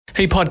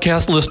Hey,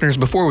 podcast listeners,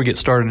 before we get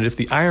started, if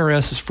the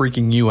IRS is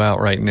freaking you out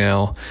right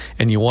now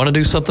and you want to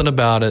do something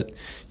about it,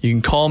 you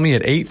can call me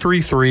at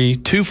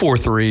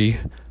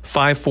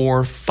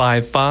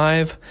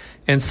 833-243-5455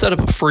 and set up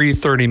a free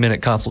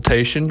 30-minute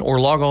consultation or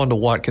log on to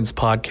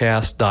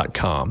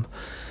watkinspodcast.com.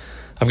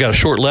 I've got a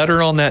short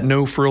letter on that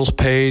no frills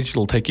page.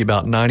 It'll take you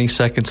about 90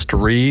 seconds to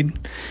read.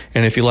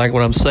 And if you like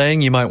what I'm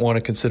saying, you might want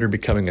to consider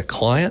becoming a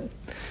client.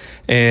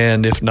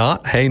 And if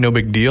not, hey, no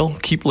big deal.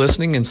 Keep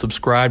listening and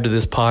subscribe to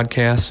this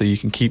podcast so you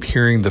can keep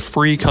hearing the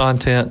free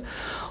content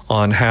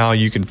on how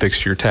you can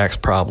fix your tax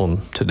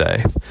problem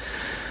today.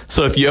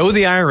 So if you owe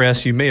the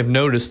IRS, you may have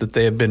noticed that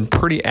they have been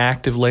pretty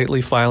active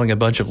lately filing a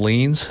bunch of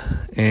liens.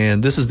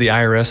 And this is the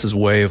IRS's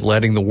way of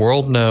letting the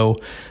world know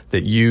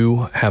that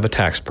you have a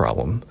tax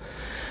problem.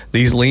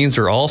 These liens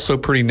are also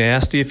pretty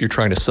nasty if you're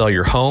trying to sell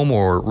your home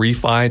or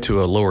refi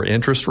to a lower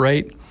interest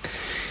rate.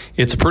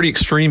 It's a pretty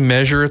extreme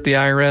measure at the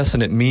IRS,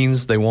 and it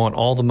means they want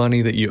all the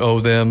money that you owe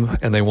them,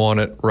 and they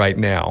want it right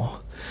now.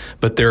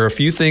 But there are a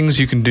few things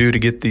you can do to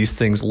get these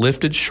things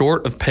lifted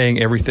short of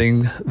paying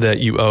everything that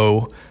you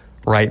owe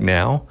right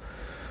now.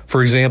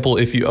 For example,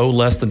 if you owe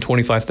less than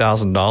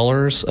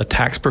 $25,000, a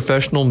tax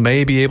professional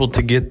may be able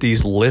to get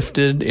these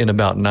lifted in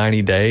about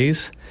 90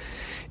 days.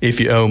 If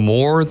you owe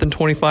more than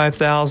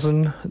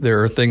 $25,000,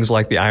 there are things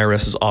like the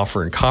IRS is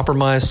offering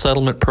compromise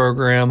settlement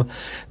program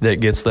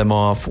that gets them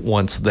off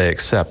once they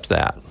accept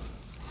that.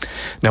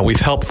 Now, we've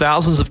helped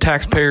thousands of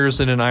taxpayers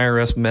in an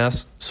IRS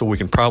mess, so we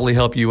can probably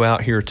help you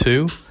out here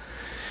too.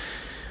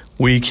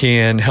 We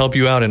can help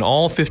you out in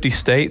all 50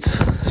 states.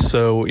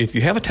 So if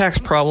you have a tax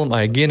problem,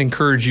 I again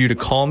encourage you to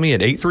call me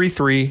at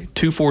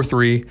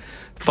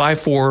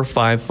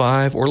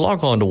 833-243-5455 or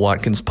log on to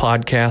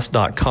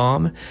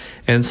watkinspodcast.com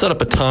and set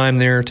up a time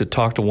there to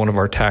talk to one of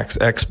our tax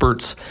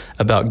experts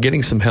about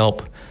getting some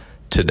help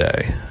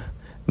today.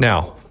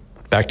 Now,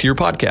 back to your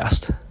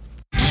podcast.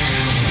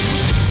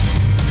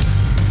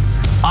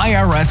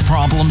 IRS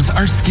problems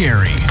are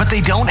scary, but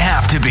they don't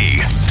have to be.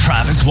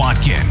 Travis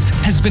Watkins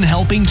has been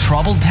helping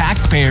troubled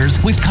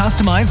taxpayers with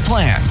customized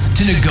plans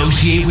to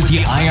negotiate with the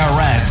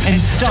IRS and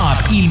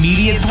stop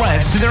immediate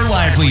threats to their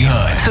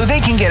livelihood so they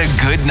can get a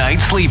good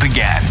night's sleep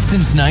again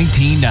since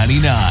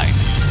 1999.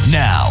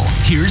 Now,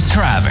 here's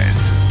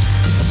Travis.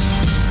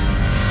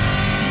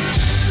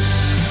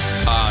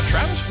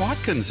 Travis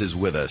Watkins is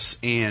with us,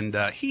 and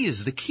he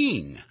is the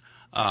king,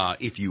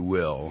 if you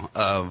will,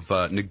 of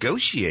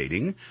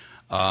negotiating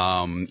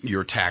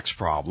your tax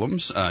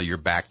problems, your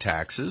back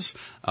taxes,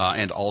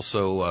 and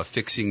also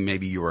fixing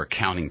maybe your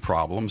accounting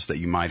problems that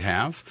you might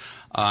have.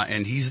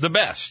 And he's the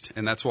best,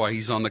 and that's why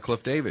he's on the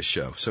Kliff Davis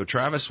Show. So,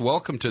 Travis,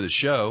 welcome to the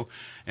show,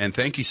 and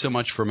thank you so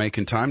much for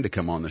making time to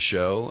come on the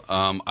show.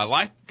 I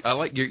like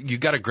you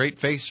got a great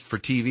face for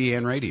TV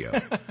and radio.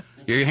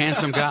 You're a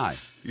handsome guy.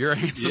 You're a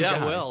handsome guy.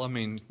 Yeah, well, I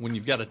mean, when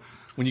you've got a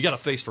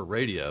face for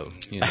radio,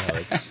 you know,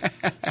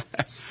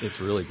 it's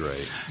really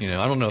great. You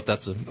know, I don't know if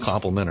that's a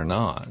compliment or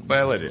not.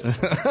 Well, it is.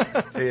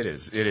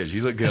 It is.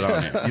 You look good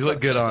on air. You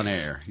look good on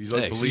air. You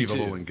look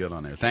believable and good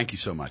on air. Thank you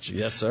so much.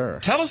 Yes, sir.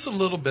 Tell us a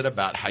little bit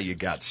about how you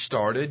got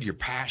started, your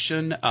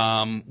passion.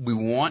 We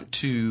want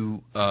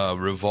to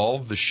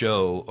revolve the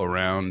show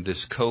around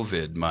this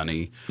COVID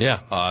money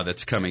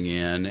that's coming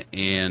in,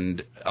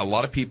 and a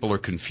lot of people are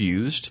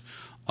confused.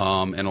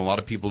 And a lot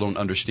of people don't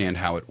understand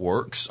how it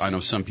works. I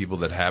know some people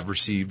that have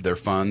received their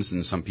funds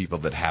and some people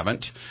that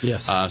haven't.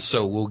 Yes.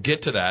 So we'll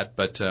get to that,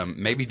 but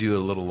maybe do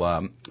a little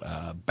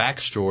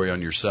backstory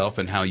on yourself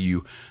and how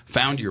you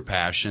found your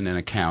passion in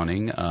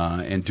accounting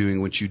and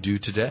doing what you do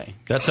today.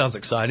 That sounds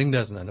exciting,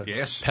 doesn't it?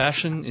 Yes.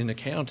 Passion in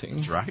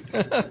accounting. That's right.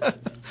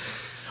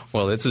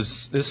 Well, this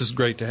is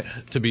great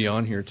to be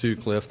on here too,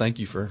 Kliff. Thank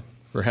you for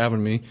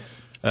having me.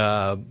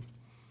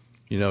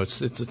 You know,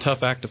 it's a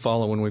tough act to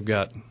follow when we've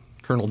got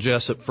Colonel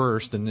Jessup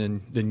first,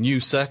 and then you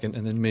second,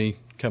 and then me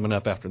coming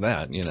up after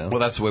that, you know. Well,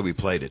 that's the way we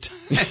played it.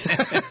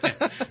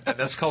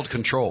 That's called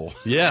control.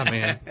 Yeah,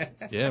 man.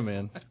 Yeah,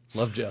 man.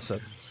 Love Jessup.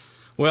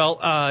 Well,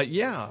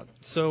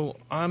 so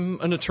I'm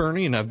an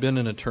attorney, and I've been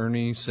an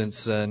attorney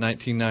since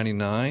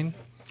 1999.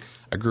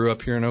 I grew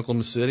up here in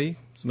Oklahoma City,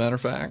 as a matter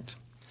of fact,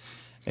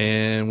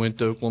 and went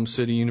to Oklahoma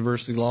City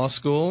University Law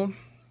School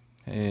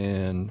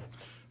and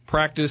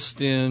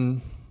practiced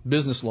in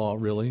business law,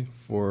 really,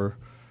 for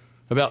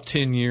about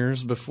 10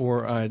 years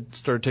before I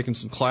started taking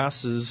some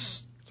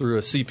classes through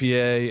a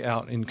CPA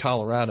out in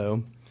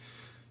Colorado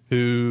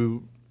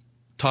who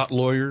taught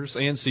lawyers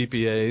and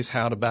CPAs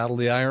how to battle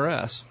the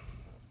IRS.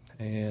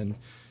 And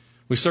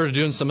we started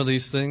doing some of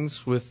these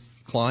things with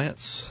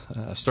clients,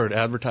 started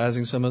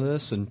advertising some of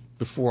this, and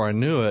before I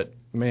knew it,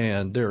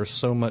 man, there is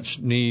so much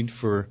need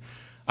for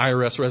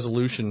IRS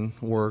resolution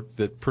work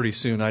that pretty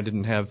soon I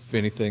didn't have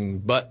anything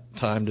but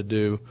time to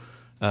do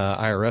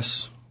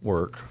IRS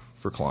work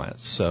for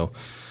clients. So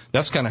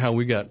that's kind of how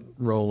we got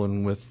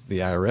rolling with the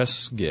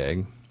IRS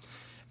gig,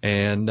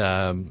 and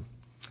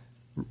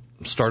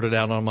started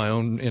out on my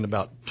own in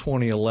about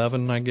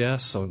 2011, I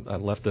guess. So I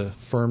left a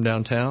firm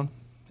downtown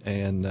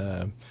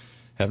and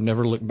have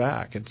never looked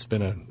back. It's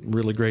been a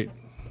really great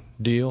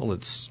deal.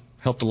 It's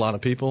helped a lot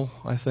of people,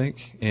 I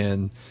think,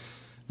 and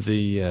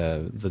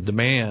the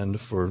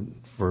demand for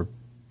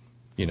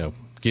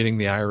getting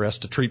the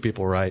IRS to treat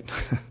people right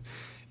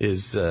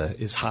is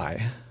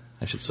high,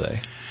 I should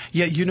say.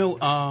 Yeah,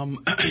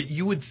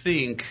 you would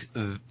think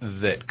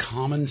that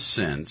common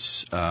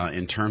sense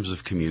in terms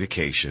of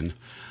communication,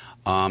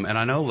 and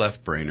I know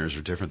left-brainers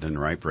are different than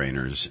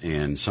right-brainers,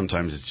 and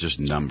sometimes it's just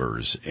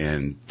numbers,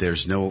 and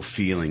there's no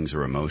feelings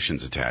or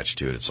emotions attached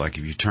to it. It's like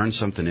if you turn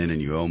something in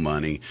and you owe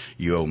money,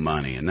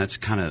 and that's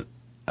kind of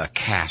a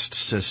caste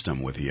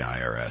system with the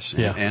IRS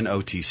and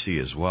OTC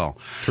as well.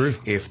 True.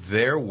 If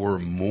there were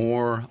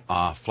more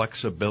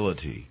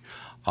flexibility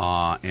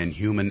and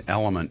human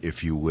element,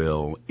 if you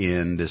will,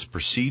 in this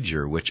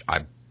procedure, which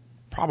I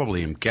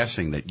probably am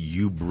guessing that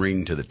you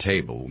bring to the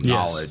table,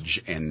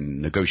 knowledge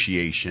and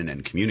negotiation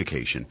and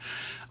communication,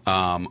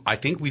 I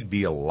think we'd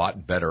be a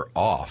lot better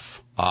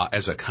off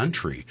as a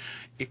country.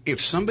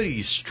 If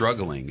somebody's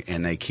struggling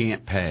and they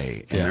can't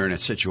pay and they're in a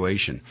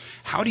situation,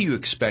 how do you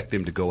expect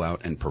them to go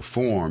out and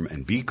perform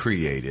and be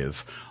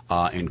creative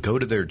and go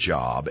to their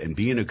job and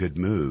be in a good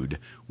mood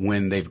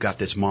when they've got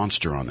this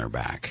monster on their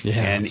back? Yeah,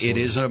 and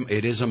absolutely.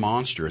 it is a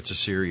monster. It's a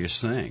serious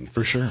thing.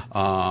 For sure.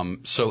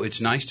 So it's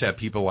nice to have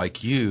people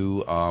like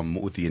you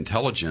with the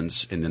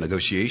intelligence and the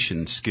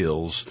negotiation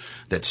skills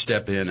that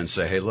step in and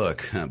say, hey,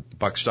 look,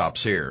 buck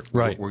stops here.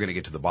 Right. We're going to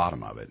get to the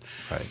bottom of it.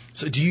 Right.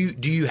 So do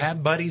you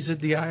have buddies at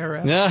the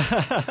IRS?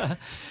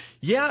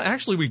 Yeah,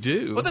 actually we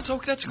do. Well,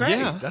 that's great.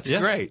 Yeah, that's yeah.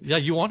 great. Yeah,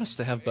 you want us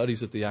to have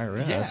buddies at the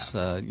IRS.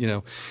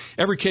 Yeah.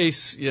 Every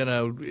case,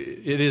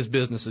 it is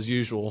business as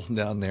usual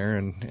down there,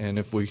 and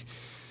if we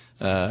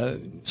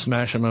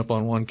smash them up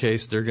on one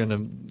case, they're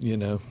gonna,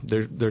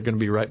 they're gonna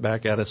be right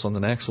back at us on the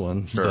next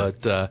one. Sure.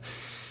 But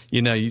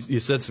you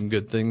said some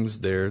good things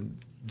there.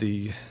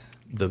 The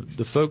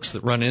folks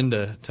that run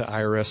into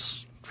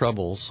IRS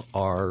troubles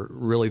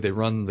they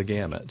run the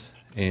gamut,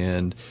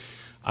 and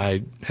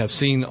I have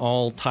seen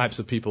all types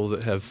of people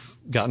that have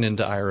gotten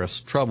into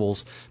IRS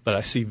troubles, but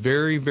I see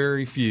very,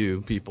 very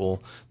few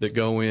people that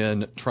go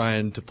in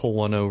trying to pull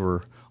one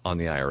over on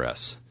the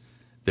IRS.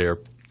 They're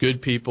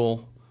good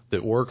people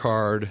that work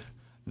hard,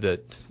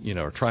 that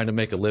are trying to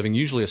make a living,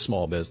 usually a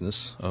small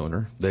business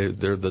owner.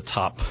 They're the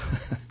top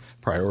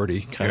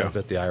priority kind of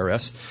at the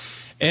IRS.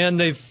 And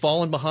they've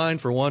fallen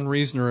behind for one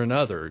reason or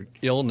another: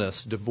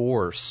 illness,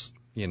 divorce,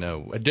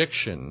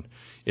 addiction.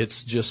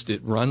 It's just,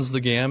 it runs the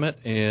gamut,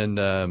 and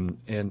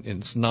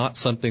it's not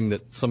something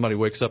that somebody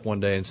wakes up one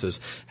day and says,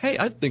 hey,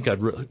 I think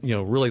I'd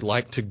really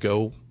like to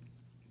go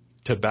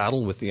to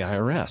battle with the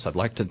IRS. I'd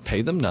like to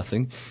pay them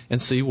nothing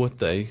and see what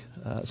they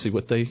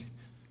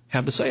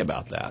have to say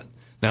about that.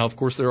 Now, of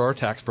course, there are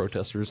tax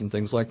protesters and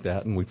things like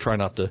that, and we try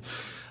not to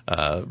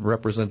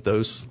represent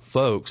those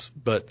folks,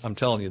 but I'm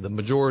telling you, the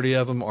majority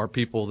of them are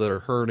people that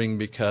are hurting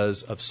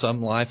because of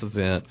some life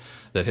event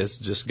that has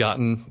just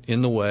gotten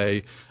in the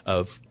way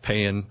of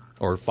paying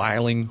or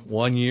filing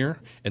 1 year,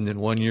 and then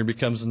 1 year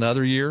becomes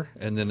another year,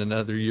 and then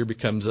another year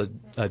becomes a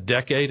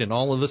decade, and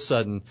all of a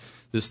sudden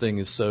this thing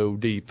is so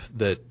deep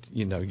that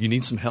you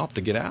need some help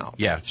to get out.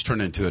 Yeah, it's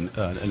turned into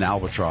an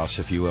albatross,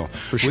 if you will.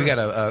 For sure. We got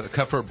to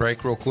cut for a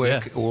break real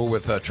quick. Yeah. We're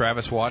with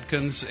Travis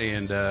Watkins,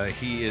 and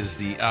he is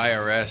the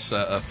IRS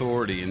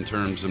authority in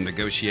terms of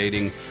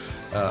negotiating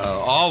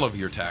all of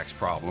your tax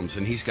problems,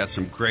 and he's got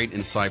some great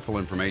insightful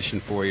information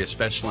for you,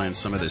 especially on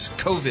some of this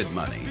COVID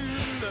money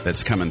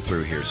that's coming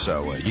through here.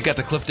 So you got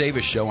the Kliff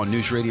Davis Show on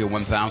News Radio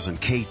 1000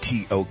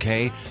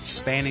 KTOK,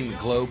 spanning the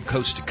globe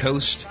coast to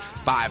coast,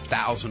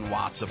 5,000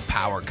 watts of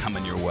power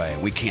coming your way.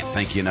 We can't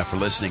thank you enough for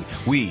listening.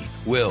 We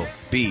will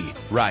be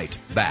right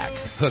back.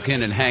 Hook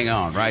in and hang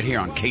on right here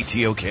on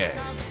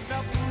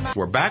KTOK.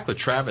 We're back with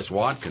Travis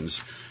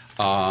Watkins.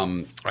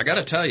 I got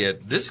to tell you,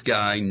 this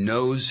guy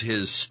knows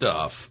his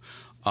stuff.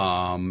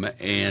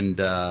 And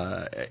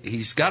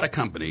he's got a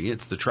company.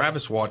 It's the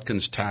Travis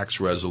Watkins Tax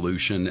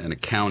Resolution and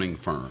Accounting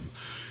Firm.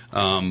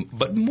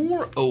 But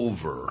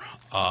moreover,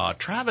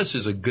 Travis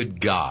is a good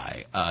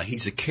guy.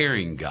 He's a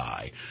caring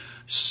guy.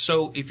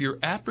 So if you're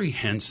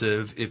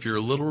apprehensive, if you're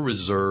a little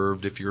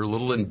reserved, if you're a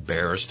little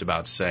embarrassed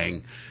about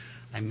saying,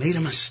 I made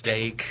a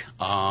mistake,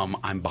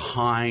 I'm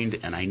behind,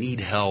 and I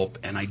need help,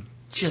 and I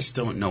just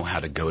don't know how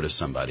to go to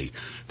somebody.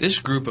 This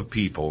group of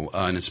people,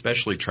 and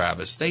especially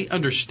Travis, they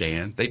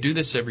understand. They do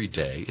this every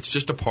day. It's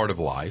just a part of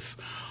life.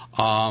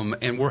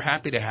 And we're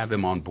happy to have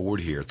him on board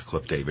here at the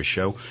Kliff Davis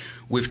Show.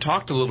 We've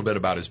talked a little bit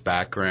about his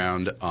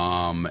background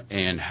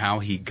and how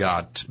he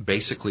got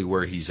basically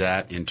where he's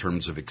at in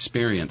terms of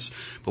experience.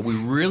 But we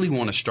really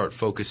want to start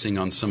focusing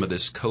on some of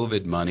this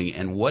COVID money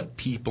and what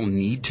people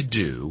need to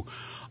do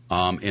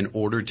in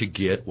order to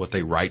get what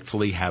they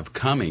rightfully have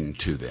coming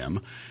to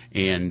them.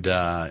 And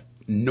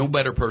no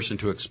better person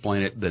to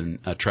explain it than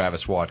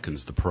Travis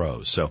Watkins, the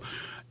pro. So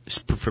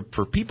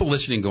for people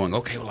listening going,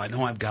 okay, well, I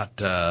know I've got,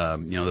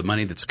 the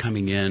money that's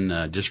coming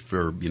in just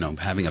for,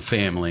 having a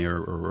family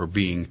or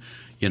being,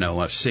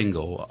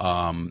 single.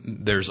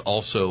 There's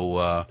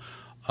also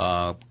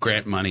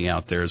grant money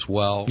out there as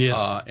well.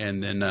 Yes.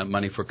 And then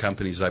money for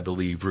companies, I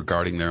believe,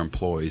 regarding their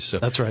employees. So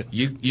that's right.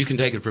 You can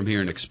take it from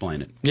here and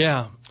explain it.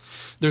 Yeah.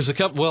 There's a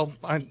couple. Well,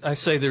 I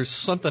say there's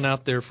something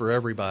out there for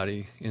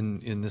everybody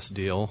in this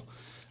deal.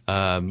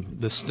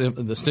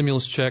 The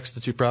stimulus checks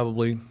that you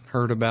probably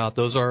heard about,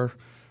 those are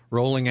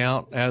rolling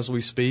out as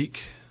we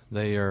speak.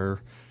 They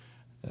are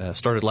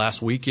started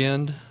last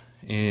weekend,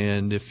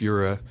 and if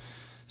you're a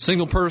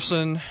single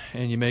person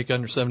and you make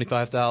under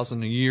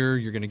 $75,000 a year,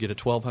 you're going to get a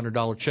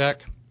 $1,200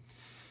 check.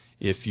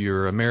 If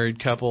you're a married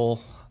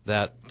couple,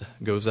 that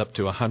goes up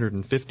to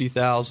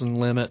 $150,000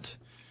 limit.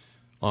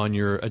 On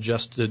your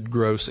adjusted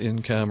gross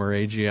income or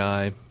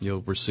AGI, you'll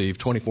receive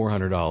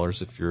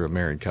 $2,400 if you're a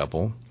married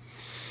couple.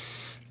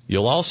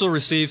 You'll also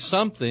receive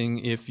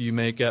something if you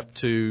make up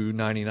to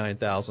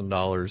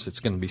 $99,000.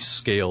 It's going to be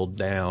scaled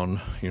down.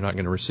 You're not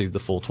going to receive the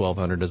full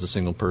 $1,200 as a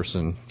single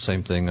person.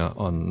 Same thing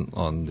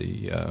on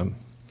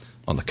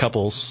the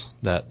couples.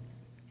 That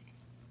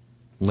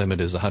limit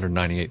is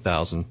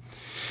 $198,000.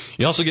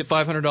 You also get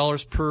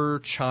 $500 per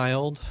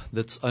child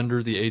that's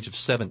under the age of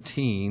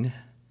 17,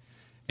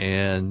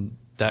 and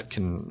that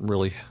can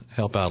really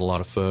help out a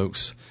lot of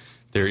folks.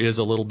 There is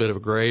a little bit of a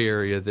gray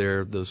area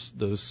there.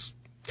 Those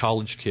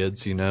college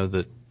kids,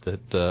 that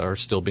are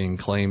still being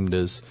claimed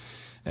as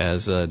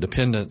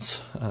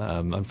dependents.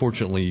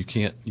 Unfortunately, you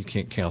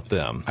can't count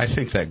them. I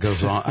think that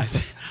goes on.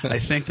 I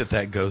think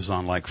that goes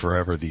on like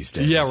forever these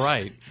days. Yeah,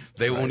 right.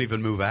 They won't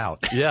even move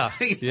out. Yeah,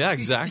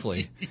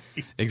 exactly.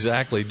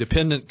 Exactly.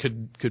 Dependent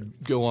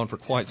could go on for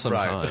quite some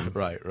time.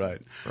 Right.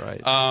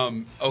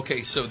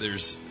 Okay, so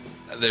there's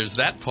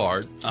that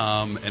part,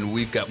 and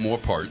we've got more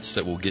parts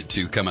that we'll get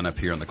to coming up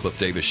here on the Cliff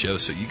Davis Show.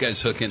 So you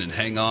guys hook in and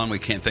hang on. We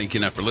can't thank you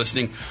enough for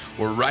listening.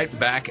 We're right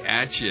back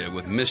at you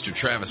with Mr.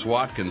 Travis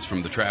Watkins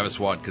from the Travis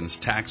Watkins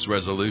Tax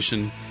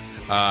Resolution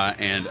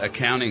and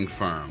Accounting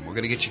Firm. We're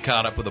going to get you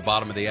caught up with the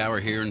bottom of the hour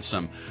here and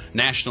some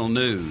national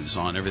news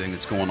on everything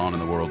that's going on in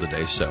the world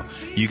today. So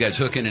you guys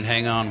hook in and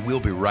hang on. We'll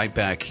be right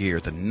back here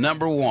at the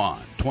number one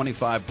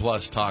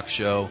 25-plus talk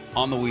show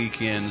on the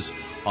weekends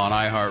on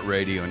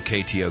iHeartRadio and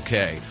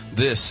KTOK.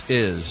 This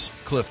is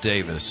Cliff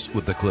Davis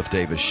with The Cliff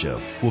Davis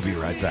Show. We'll be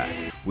right back.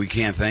 We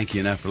can't thank you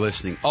enough for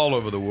listening all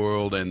over the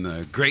world and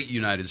the great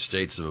United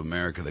States of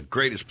America, the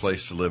greatest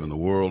place to live in the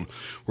world.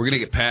 We're going to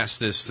get past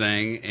this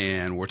thing,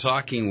 and we're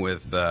talking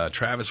with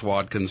Travis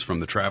Watkins from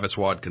the Travis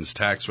Watkins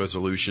Tax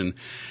Resolution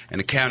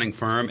and Accounting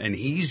Firm, and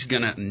he's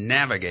going to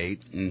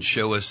navigate and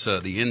show us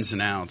the ins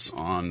and outs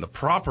on the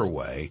proper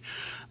way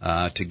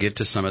to get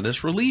to some of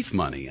this relief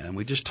money. And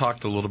we just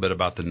talked a little bit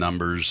about the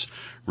numbers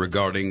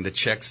regarding the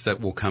checks that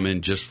will come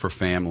in just for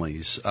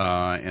families.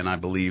 And I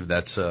believe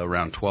that's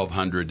around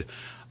 $1,200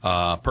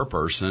 per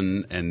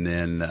person, and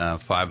then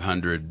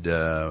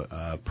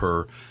 $500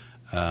 per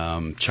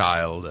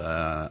child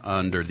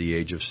under the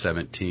age of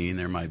 17.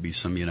 There might be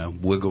some,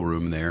 wiggle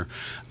room there.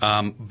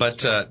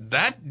 But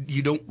that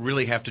you don't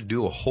really have to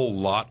do a whole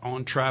lot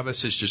on,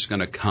 Travis. It's just going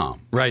to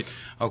come. Right.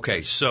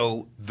 Okay,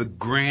 so the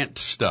grant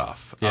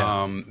stuff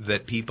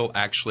that people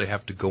actually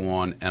have to go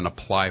on and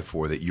apply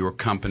for, that your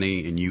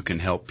company and you can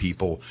help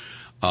people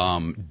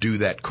do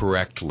that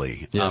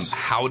correctly. Yes.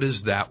 How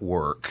does that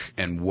work,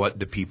 and what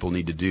do people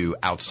need to do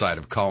outside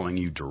of calling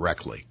you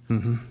directly?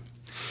 Mm-hmm.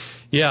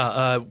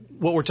 Yeah,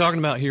 what we're talking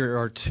about here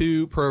are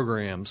two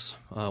programs,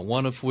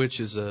 one of which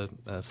is a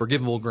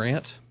forgivable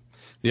grant.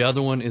 The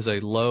other one is a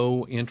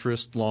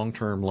low-interest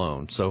long-term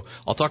loan. So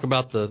I'll talk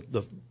about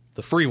the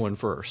free one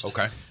first.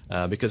 Okay.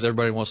 Because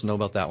everybody wants to know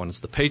about that one. It's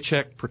the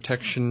Paycheck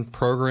Protection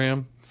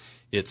Program.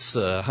 It's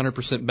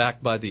 100%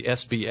 backed by the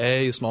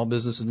SBA, Small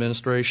Business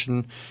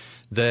Administration.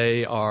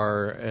 They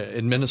are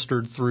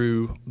administered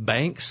through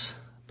banks,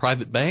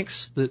 private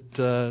banks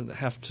that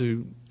have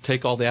to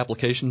take all the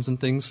applications and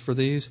things for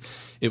these.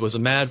 It was a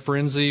mad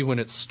frenzy when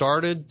it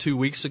started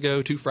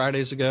 2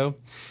 Fridays ago.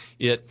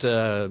 It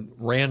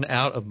ran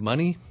out of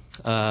money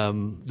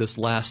this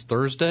last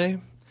Thursday,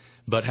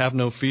 but have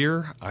no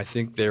fear. I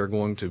think they're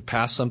going to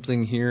pass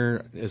something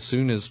here as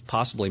soon as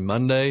possibly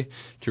Monday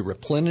to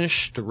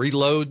replenish, to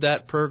reload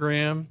that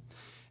program,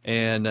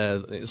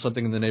 and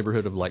something in the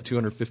neighborhood of like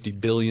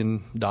 $250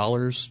 billion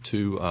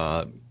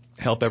to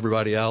help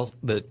everybody out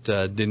that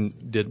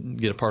didn't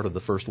get a part of the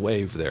first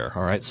wave there.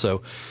 All right,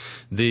 so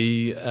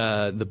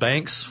the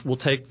banks will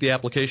take the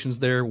applications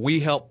there. We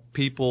help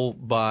people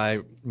by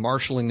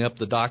marshaling up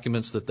the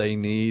documents that they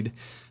need,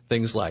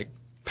 things like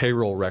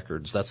payroll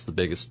records. That's the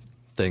biggest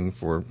thing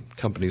for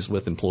companies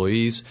with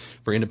employees,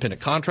 for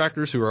independent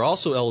contractors who are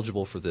also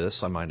eligible for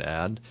this, I might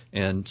add,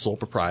 and sole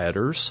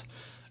proprietors.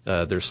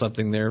 There's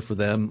something there for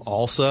them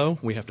also.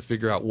 We have to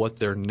figure out what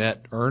their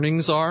net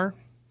earnings are.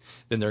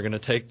 Then they're going to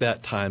take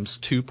that times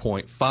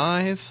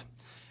 2.5,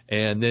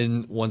 and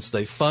then once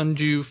they fund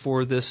you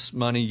for this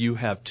money, you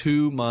have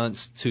 2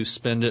 months to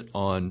spend it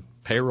on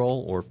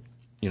payroll, or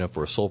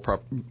for a sole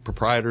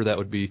proprietor, that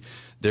would be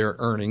their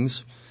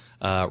earnings,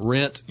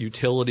 rent,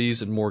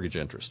 utilities, and mortgage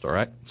interest. All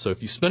right. So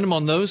if you spend them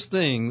on those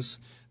things,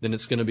 then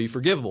it's going to be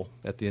forgivable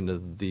at the end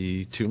of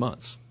the 2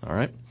 months. All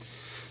right.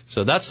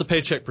 So that's the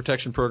Paycheck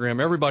Protection Program.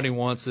 Everybody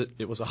wants it.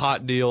 It was a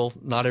hot deal.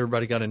 Not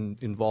everybody got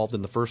involved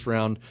in the first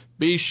round.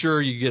 Be sure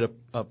you get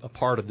a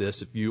part of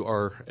this if you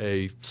are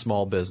a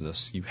small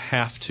business. You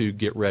have to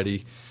get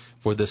ready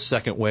for this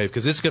second wave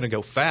because it's going to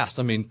go fast.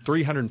 I mean,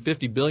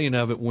 $350 billion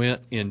of it went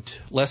in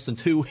less than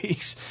 2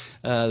 weeks.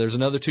 There's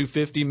another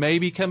 $250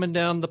 maybe coming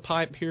down the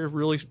pipe here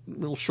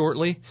real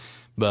shortly,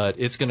 but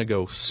it's going to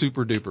go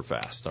super duper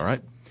fast. All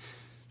right.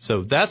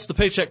 So that's the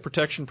Paycheck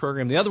Protection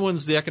Program. The other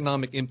one's the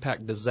Economic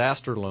Impact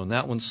Disaster Loan.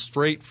 That one's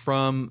straight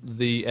from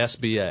the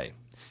SBA,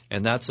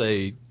 and that's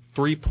a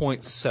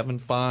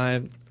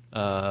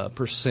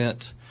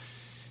 3.75%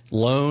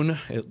 loan.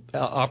 It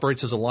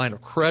operates as a line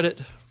of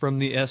credit from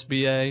the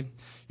SBA.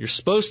 You're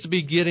supposed to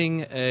be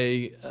getting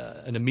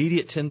an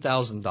immediate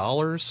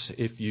 $10,000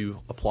 if you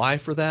apply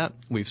for that.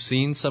 We've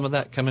seen some of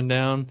that coming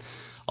down.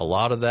 A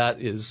lot of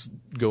that is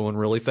going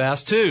really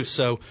fast too.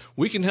 So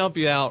we can help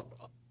you out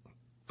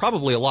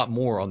probably a lot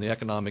more on the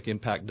Economic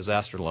Impact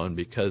Disaster Loan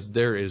because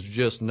there is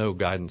just no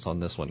guidance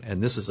on this one.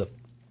 And this is a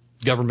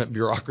government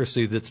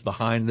bureaucracy that's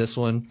behind this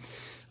one.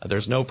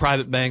 There's no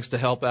private banks to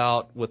help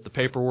out with the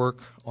paperwork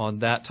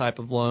on that type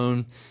of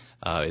loan.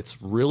 It's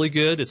really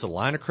good. It's a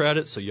line of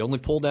credit, so you only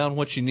pull down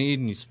what you need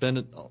and you spend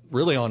it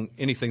really on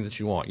anything that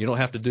you want. You don't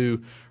have to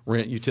do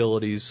rent,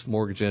 utilities,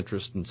 mortgage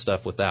interest, and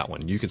stuff with that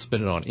one. You can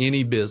spend it on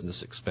any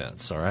business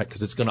expense, all right,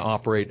 because it's going to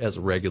operate as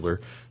a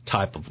regular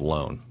type of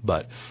loan.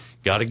 But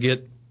got to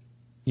get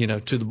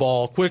to the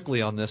ball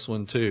quickly on this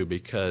one too,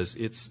 because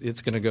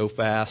it's going to go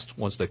fast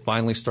once they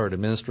finally start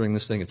administering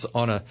this thing.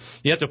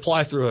 You have to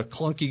apply through a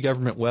clunky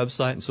government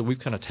website, and so we've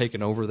kind of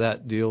taken over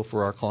that deal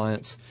for our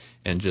clients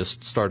and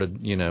just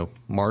started,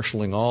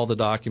 marshaling all the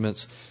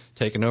documents,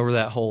 taking over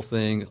that whole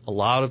thing. A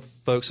lot of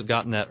folks have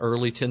gotten that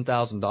early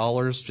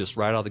 $10,000 just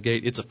right out of the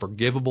gate. It's a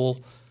forgivable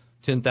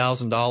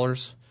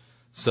 $10,000.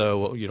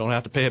 So you don't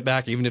have to pay it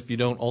back even if you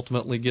don't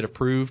ultimately get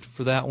approved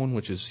for that one,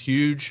 which is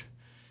huge.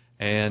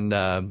 And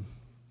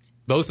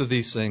both of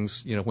these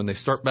things, when they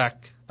start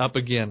back up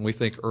again, we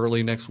think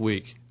early next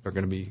week are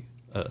going to be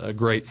a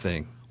great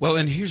thing. Well,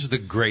 and here's the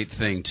great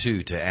thing,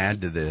 too, to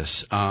add to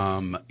this.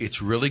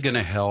 It's really going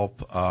to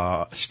help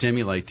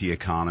stimulate the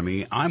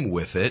economy. I'm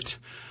with it.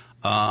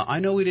 I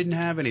know we didn't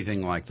have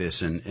anything like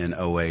this in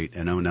 08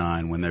 and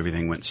 09 when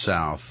everything went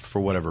south for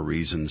whatever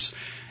reasons.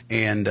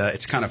 And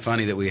it's kind of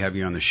funny that we have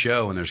you on the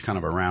show and there's kind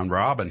of a round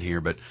robin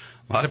here, but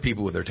a lot of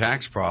people with their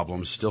tax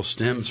problems still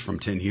stems from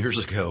 10 years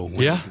ago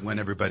when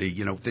everybody,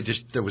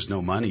 there was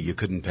no money. You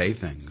couldn't pay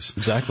things.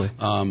 Exactly.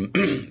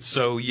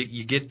 So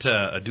you get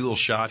a dual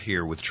shot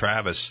here with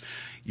Travis.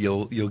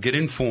 You'll get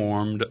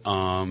informed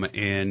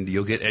and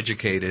you'll get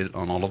educated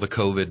on all of the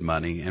COVID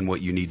money and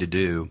what you need to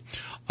do.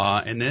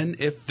 And then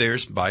if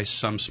there's by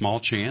some small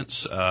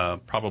chance,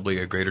 probably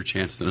a greater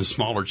chance than a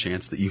smaller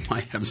chance that you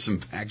might have some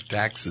back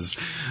taxes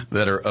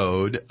that are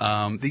owed,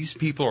 these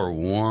people are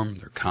warm,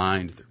 they're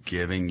kind, they're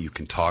giving, you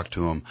can talk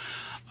to them.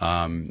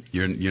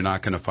 You're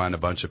not going to find a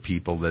bunch of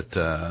people that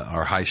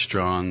are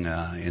high-strung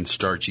in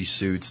starchy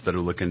suits that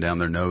are looking down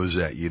their nose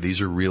at you.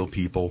 These are real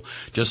people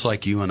just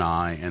like you and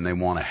I, and they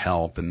want to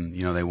help, and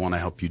they want to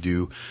help you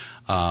do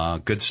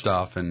good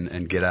stuff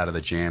and get out of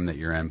the jam that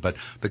you're in. But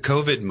the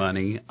COVID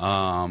money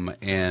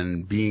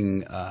and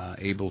being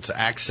able to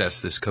access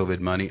this COVID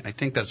money, I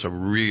think that's a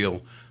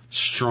real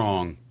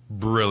strong,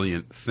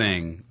 brilliant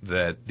thing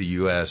that the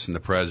U.S. and the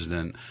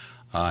president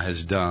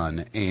has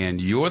done.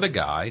 And you're the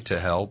guy to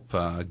help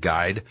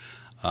guide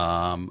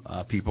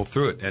people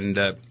through it.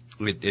 And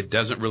it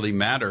doesn't really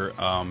matter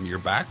your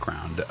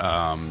background.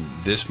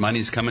 This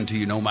money's coming to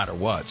you no matter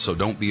what. So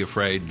don't be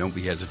afraid. Don't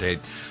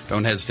hesitate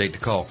to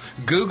call.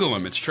 Google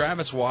him. It's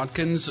Travis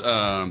Watkins,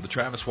 the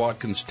Travis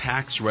Watkins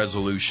Tax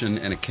Resolution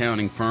and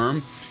Accounting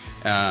Firm.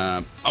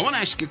 I want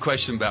to ask you a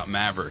question about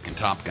Maverick and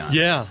Top Gun.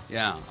 Yeah.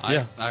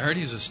 I heard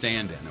he's a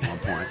stand-in at one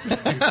point.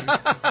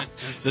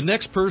 The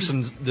next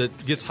person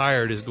that gets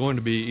hired is going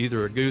to be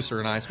either a goose or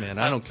an Iceman.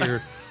 I don't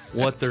care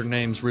what their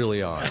names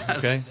really are.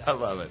 Okay? I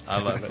love it.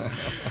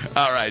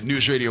 All right.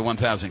 News Radio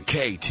 1000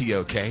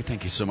 KTOK.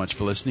 Thank you so much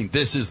for listening.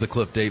 This is the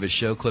Cliff Davis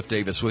Show. Cliff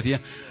Davis with you.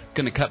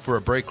 Going to cut for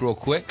a break real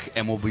quick,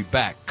 and we'll be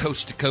back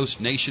coast to coast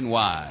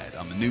nationwide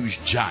on the news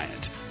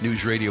giant,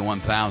 News Radio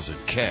 1000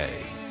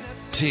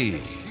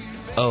 KTOK.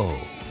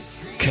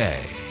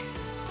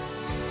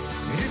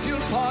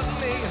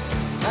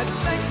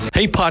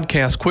 Hey,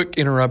 podcast, quick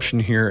interruption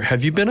here.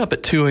 Have you been up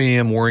at 2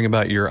 a.m. worrying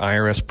about your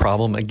IRS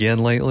problem again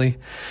lately?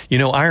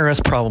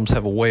 IRS problems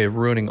have a way of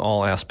ruining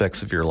all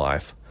aspects of your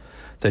life.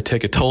 They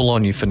take a toll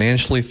on you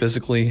financially,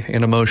 physically,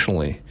 and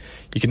emotionally.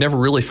 You can never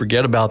really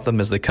forget about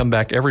them as they come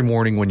back every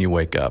morning when you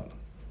wake up.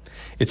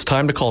 It's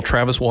time to call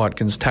Travis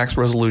Watkins Tax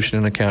Resolution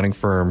and Accounting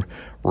Firm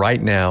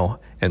right now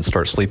and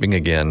start sleeping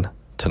again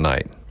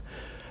tonight.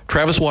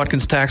 Travis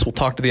Watkins Tax will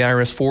talk to the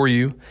IRS for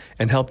you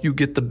and help you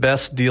get the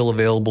best deal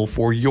available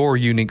for your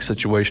unique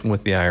situation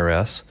with the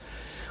IRS,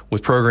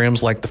 with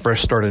programs like the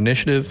Fresh Start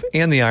Initiative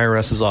and the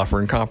IRS's Offer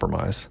in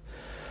Compromise.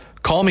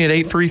 Call me at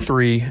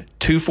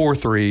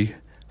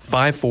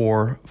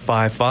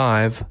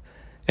 833-243-5455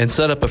 and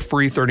set up a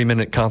free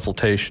 30-minute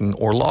consultation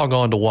or log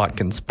on to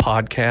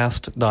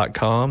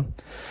watkinspodcast.com.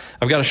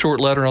 I've got a short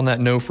letter on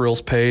that No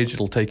Frills page.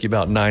 It'll take you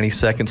about 90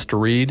 seconds to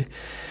read.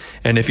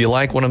 And if you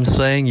like what I'm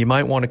saying, you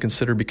might want to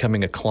consider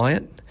becoming a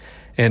client.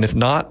 And if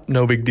not,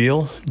 no big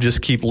deal.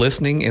 Just keep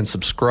listening and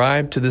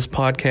subscribe to this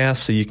podcast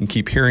so you can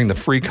keep hearing the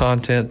free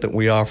content that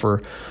we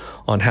offer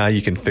on how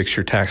you can fix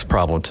your tax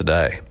problem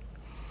today.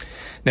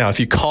 Now,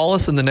 if you call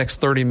us in the next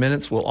 30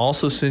 minutes, we'll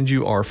also send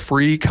you our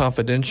free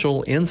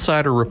confidential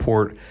insider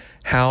report,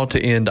 How to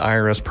End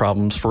IRS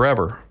Problems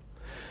Forever.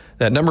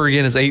 That number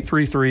again is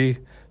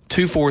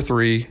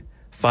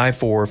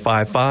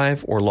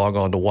 833-243-5455 or log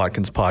on to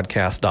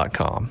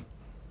watkinspodcast.com.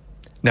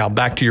 Now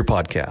back to your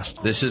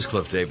podcast. This is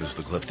Kliff Davis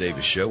with the Kliff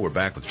Davis Show. We're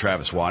back with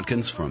Travis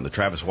Watkins from the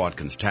Travis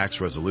Watkins Tax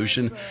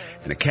Resolution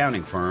and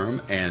Accounting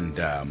Firm. And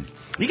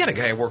you got a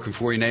guy working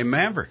for you named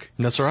Maverick.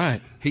 That's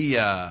right. He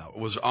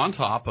was on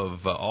top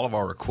of all of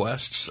our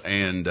requests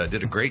and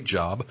did a great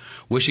job.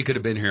 Wish he could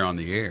have been here on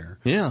the air.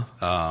 Yeah.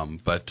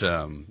 But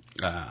I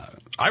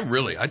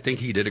think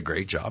he did a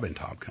great job in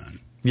Top Gun.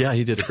 Yeah,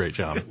 he did a great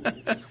job.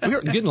 We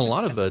were getting a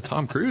lot of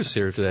Tom Cruise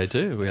here today,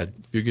 too. We had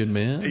A Few Good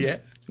Men.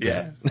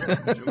 Yeah.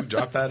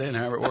 Drop that in,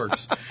 however it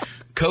works.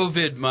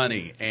 COVID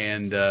money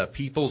and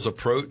people's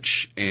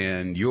approach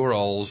and your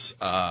all's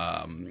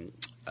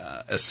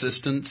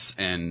assistance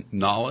and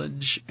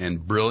knowledge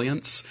and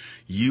brilliance.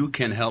 You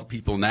can help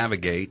people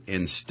navigate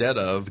instead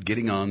of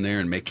getting on there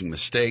and making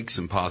mistakes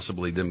and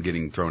possibly them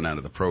getting thrown out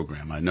of the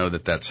program. I know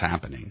that that's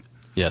happening.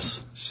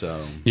 Yes.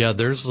 So yeah,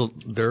 there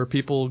are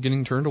people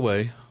getting turned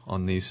away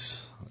on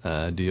these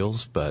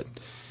deals, but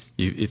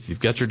if you've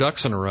got your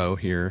ducks in a row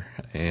here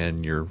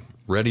and you're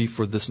ready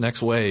for this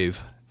next wave,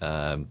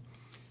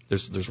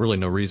 there's really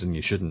no reason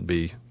you shouldn't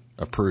be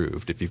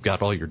approved if you've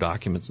got all your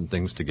documents and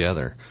things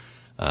together.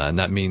 And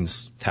that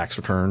means tax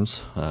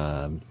returns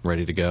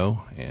ready to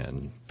go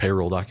and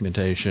payroll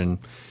documentation.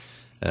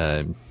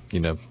 The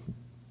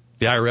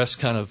IRS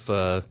kind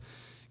of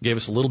gave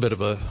us a little bit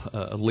of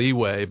a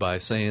leeway by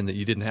saying that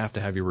you didn't have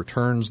to have your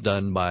returns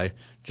done by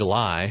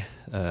July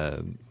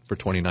for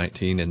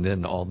 2019, and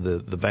then all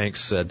the banks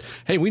said,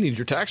 hey, we need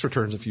your tax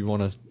returns if you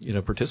want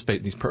to participate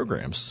in these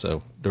programs.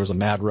 So there was a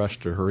mad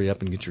rush to hurry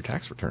up and get your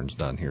tax returns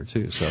done here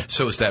too.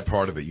 So is that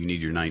part of it? You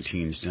need your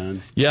 19s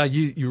done? Yeah,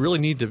 you really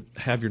need to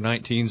have your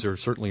 19s or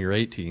certainly your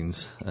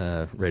 18s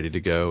ready to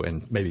go,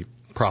 and maybe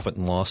profit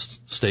and loss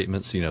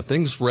statements,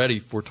 things ready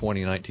for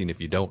 2019 if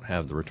you don't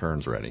have the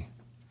returns ready.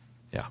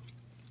 Yeah.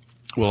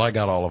 Well, I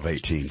got all of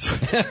 18s.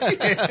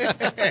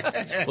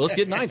 Well, let's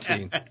get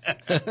 19.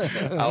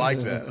 I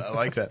like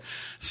that.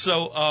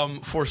 So,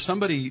 for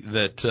somebody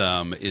that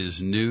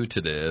is new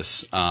to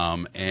this,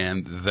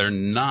 and they're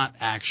not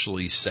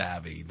actually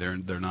savvy, they're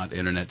not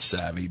internet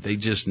savvy. They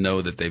just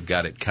know that they've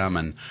got it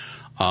coming,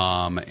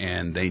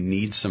 and they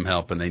need some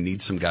help and they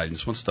need some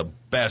guidance. What's the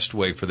best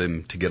way for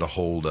them to get a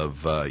hold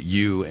of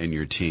you and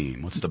your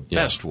team? What's the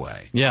best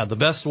way? Yeah, the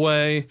best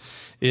way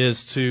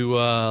is to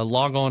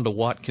log on to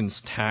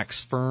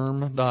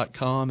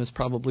watkinstaxfirm.com is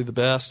probably the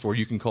best, or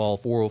you can call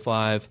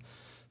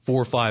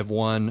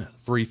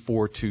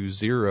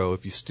 405-451-3420.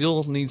 If you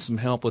still need some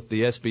help with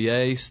the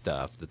SBA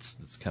stuff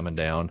that's coming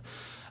down,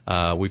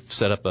 we've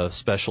set up a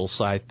special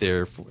site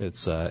there.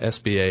 It's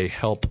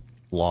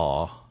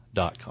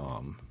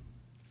SBAhelplaw.com.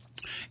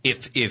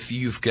 If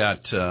you've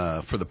got,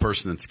 for the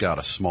person that's got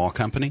a small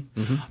company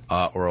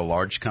or a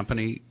large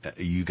company,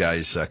 you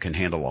guys can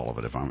handle all of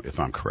it if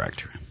I'm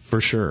correct. For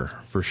sure.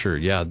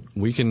 Yeah,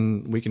 we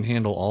can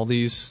handle all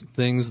these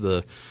things.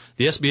 The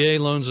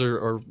SBA loans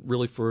are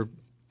really for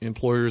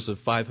employers of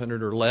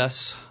 500 or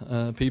less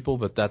people,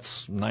 but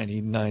that's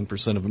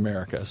 99% of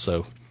America.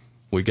 So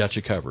we got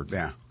you covered.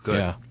 Yeah, good.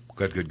 Yeah.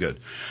 Good.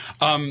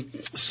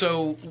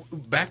 So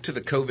back to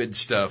the COVID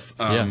stuff,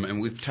 and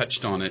we've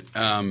touched on it.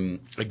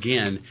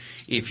 Again,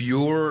 if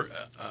you're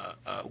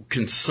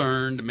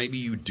concerned, maybe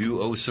you do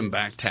owe some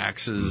back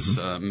taxes,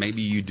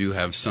 maybe you do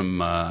have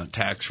some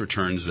tax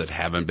returns that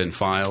haven't been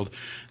filed,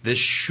 this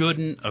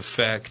shouldn't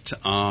affect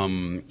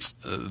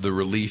the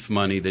relief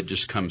money that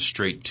just comes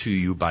straight to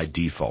you by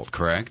default,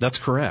 correct? That's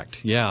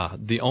correct, yeah.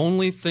 The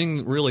only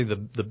thing, really, the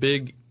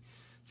big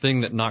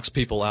thing that knocks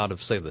people out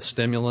of, say, the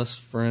stimulus,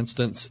 for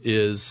instance,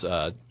 is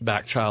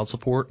back child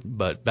support,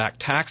 but back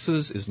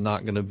taxes is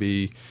not going to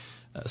be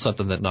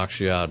something that knocks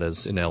you out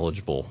as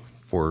ineligible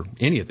for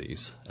any of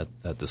these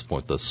at this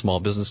point, the small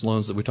business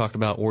loans that we talked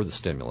about or the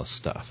stimulus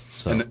stuff.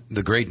 So. And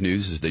the great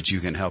news is that you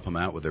can help them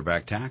out with their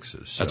back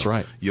taxes. So that's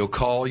right. You'll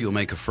call, you'll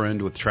make a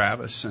friend with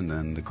Travis and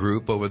then the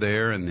group over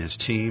there and his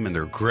team, and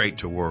they're great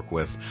to work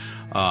with.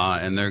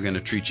 And they're going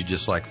to treat you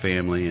just like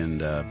family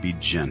and be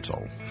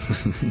gentle.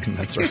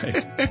 That's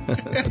right.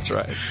 That's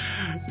right.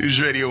 News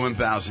Radio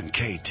 1000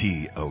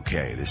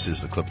 KTOK. This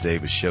is the Kliff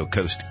Davis Show,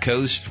 coast to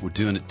coast. We're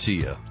doing it to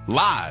you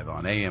live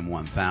on AM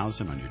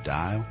 1000 on your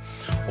dial.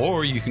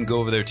 Or you can go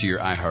over there to your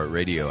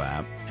iHeartRadio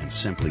app and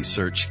simply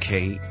search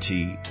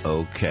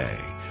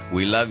KTOK.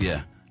 We love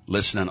you.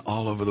 listening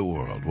all over the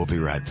world. We'll be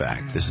right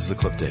back. This is the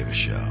Cliff Davis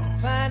Show.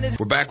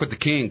 We're back with the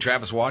king,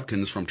 Travis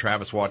Watkins from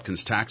Travis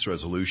Watkins Tax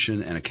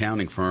Resolution and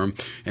Accounting Firm,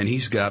 and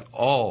he's got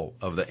all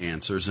of the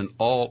answers and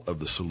all of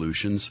the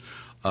solutions.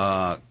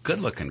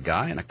 Good-looking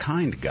guy and a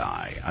kind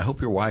guy. I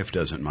hope your wife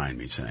doesn't mind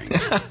me saying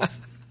that.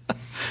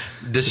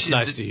 It's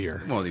nice to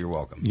hear. Well, you're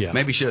welcome. Yeah.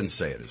 Maybe she doesn't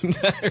say it as well.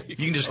 You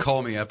can just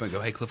call me up and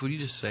go, hey, Cliff, would you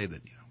just say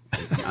that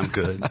I'm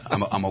good,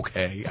 I'm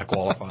okay, I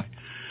qualify.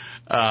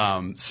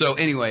 So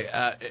anyway,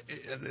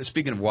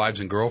 speaking of wives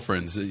and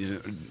girlfriends,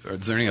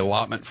 is there any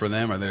allotment for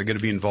them? Are they going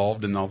to be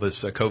involved in all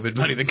this COVID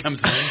money that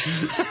comes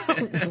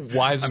in?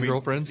 Wives and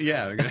girlfriends?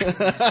 Yeah.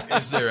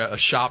 Is there a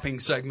shopping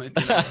segment,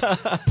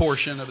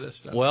 portion of this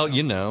stuff? Well,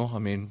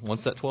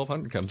 once that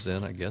 $1,200 comes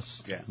in, I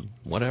guess,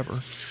 whatever.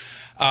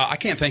 I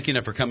can't thank you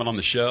enough for coming on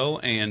the show,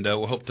 and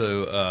we'll hope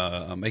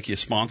to make you a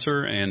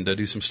sponsor and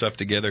do some stuff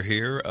together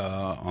here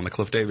on the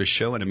Cliff Davis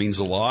Show, and it means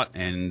a lot.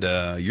 And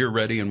you're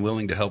ready and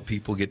willing to help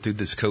people get through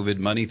this COVID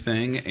money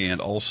thing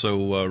and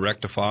also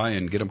rectify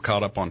and get them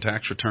caught up on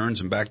tax returns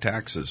and back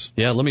taxes.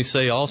 Yeah, let me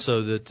say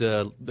also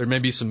that there may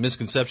be some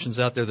misconceptions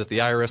out there that the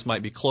IRS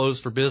might be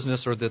closed for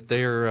business or that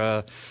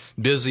they're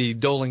busy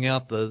doling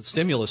out the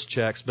stimulus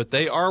checks, but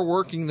they are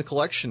working the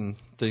collection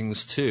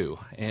things too.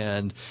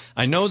 And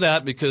I know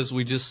that because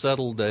we just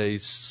settled I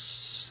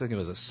think it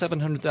was a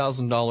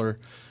 $700,000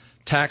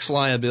 tax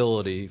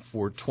liability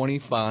for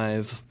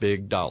 25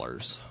 big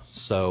dollars.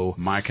 So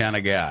my kind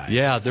of guy.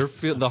 Yeah,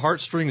 the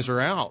heartstrings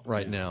are out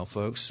right now,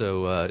 folks.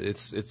 So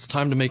it's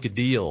time to make a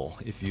deal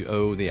if you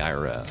owe the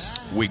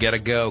IRS. We got to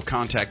go.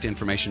 Contact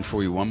information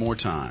for you one more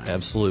time.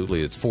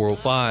 Absolutely. It's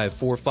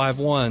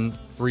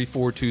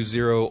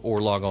 405-451-3420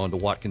 or log on to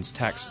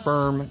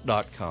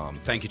WatkinsTaxFirm.com.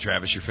 Thank you,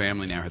 Travis. Your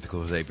family now here at the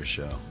Cliff Davis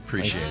Show.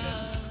 Appreciate it.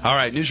 All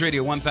right, News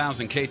Radio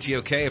 1000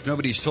 KTOK. If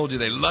nobody's told you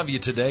they love you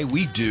today,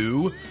 we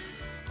do.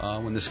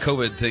 When this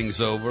COVID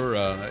thing's over,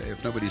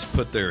 if nobody's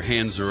put their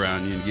hands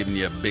around you and given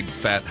you a big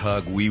fat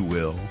hug, we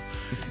will.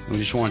 We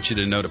just want you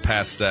to know to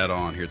pass that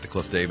on here at the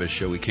Cliff Davis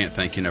Show. We can't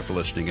thank you enough for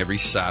listening every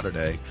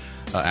Saturday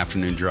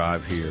afternoon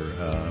drive here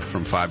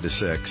from 5 to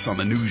 6 on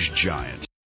the News Giant.